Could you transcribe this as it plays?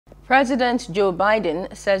President Joe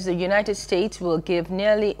Biden says the United States will give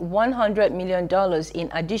nearly $100 million in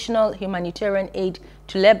additional humanitarian aid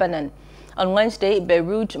to Lebanon. On Wednesday,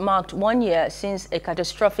 Beirut marked 1 year since a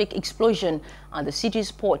catastrophic explosion at the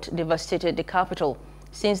city's port devastated the capital.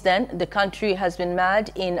 Since then, the country has been mired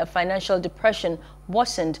in a financial depression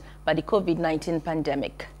worsened by the COVID-19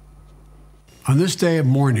 pandemic. On this day of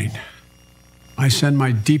mourning, I send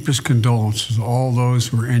my deepest condolences to all those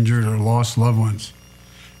who are injured or lost loved ones,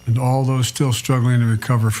 and all those still struggling to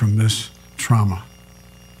recover from this trauma.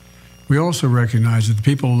 We also recognize that the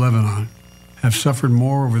people of Lebanon have suffered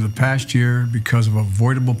more over the past year because of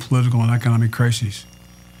avoidable political and economic crises.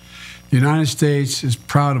 The United States is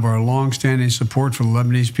proud of our long-standing support for the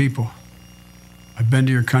Lebanese people. I've been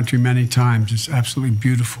to your country many times. It's absolutely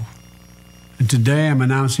beautiful. And today I'm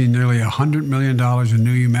announcing nearly $100 million in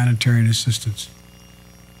new humanitarian assistance.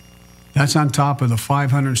 That's on top of the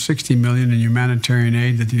 $560 million in humanitarian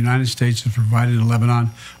aid that the United States has provided to Lebanon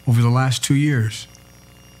over the last 2 years.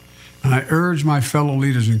 And I urge my fellow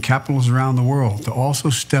leaders in capitals around the world to also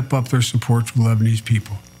step up their support for the Lebanese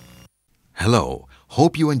people. Hello,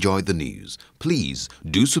 hope you enjoyed the news. Please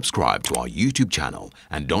do subscribe to our YouTube channel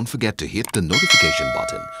and don't forget to hit the notification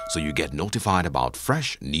button so you get notified about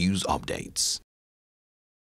fresh news updates.